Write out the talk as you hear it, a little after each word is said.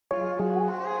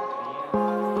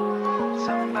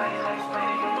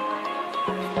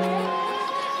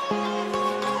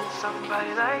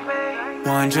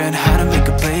Wondering how to make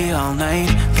a play all night,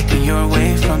 looking your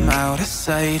way from out of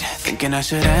sight, thinking I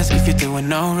should ask if you're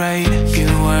doing alright. You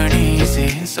weren't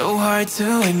easy, so hard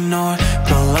to ignore.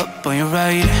 Pull up on your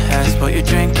right, ask what you're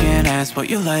drinking, ask what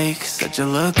you like. Said you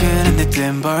look good in the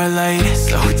dim bar light,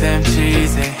 so damn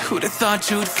cheesy. Who'd have thought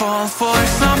you'd fall for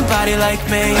somebody like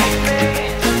me?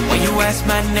 When you asked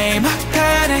my name, I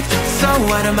panicked, so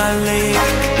out of my league.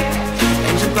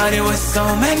 And your body was so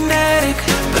magnetic.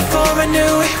 Before I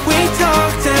knew it, we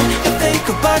talked, and I think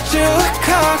about you, a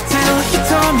cocktail. You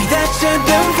told me that you'd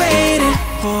been waiting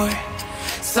for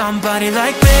somebody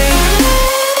like me.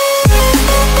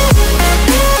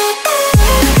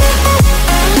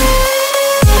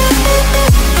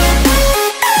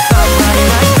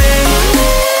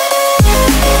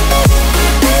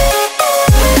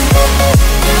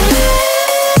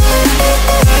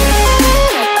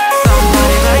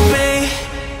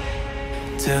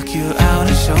 Took you out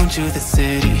and showed you the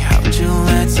city. How'd you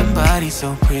let somebody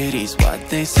so pretty's what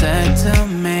they said to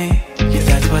me? Yeah,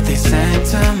 that's what they said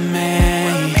to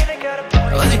me.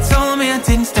 Well, they told me I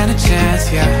didn't stand a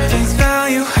chance, yeah. Face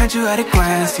value, had you at a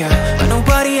glance, yeah. But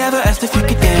nobody ever asked if you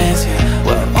could dance, yeah.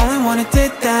 Well, only one who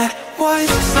did that was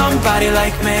somebody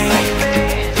like me.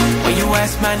 When you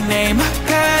asked my name, I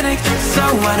panicked, so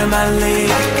out of my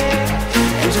league.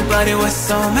 And your body was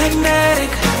so magnetic.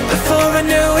 Before I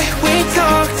knew it, we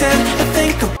talked, and I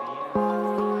think of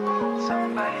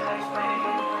somebody like me.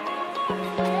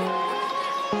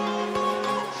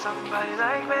 Somebody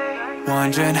like me.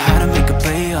 Wondering how to make a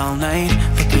play all night,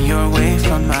 looking your way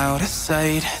from out of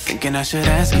sight, thinking I should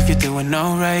ask if you're doing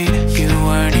alright. You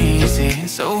weren't easy,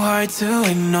 so hard to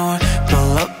ignore.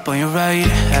 Pull up on your right,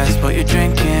 ask what you're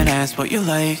drinking, ask what you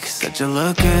like. Said you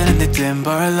look good in the dim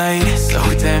bar light, so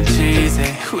damn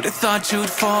cheesy. Who'd have thought you'd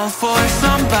fall for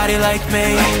somebody like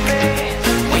me?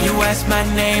 When you asked my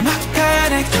name, I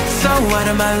panicked, so out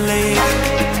of my league.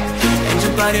 And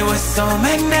your body was so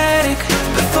magnetic.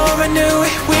 Before I knew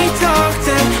it, we talked,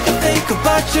 and I think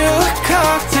about you, a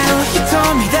cocktail. You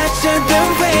told me that you'd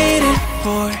been waiting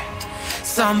for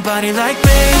somebody like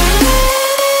me.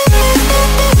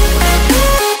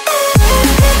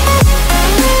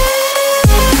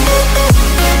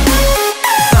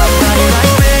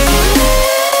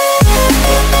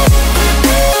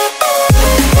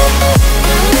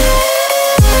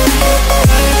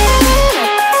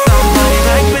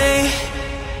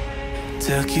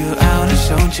 Took you out and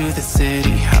showed you the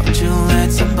city. How'd you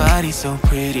let somebody so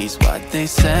pretty's what they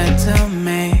said to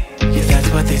me? Yeah, that's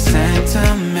what they said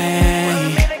to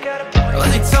me. Well,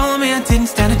 they told me I didn't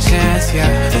stand a chance, yeah.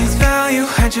 Face value,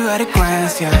 had you at a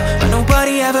glance, yeah. But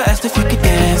nobody ever asked if you could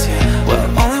dance, yeah. Well,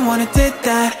 only one who did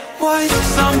that was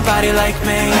somebody like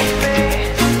me.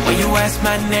 When you asked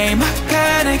my name, I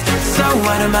panicked, so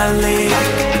out of my league.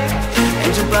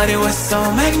 And your body was so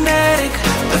magnetic.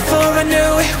 Before I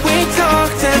knew it, we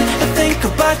talked, and I think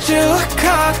about you, a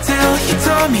cocktail. You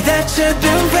told me that you'd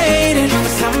been waiting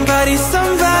for somebody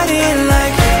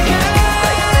like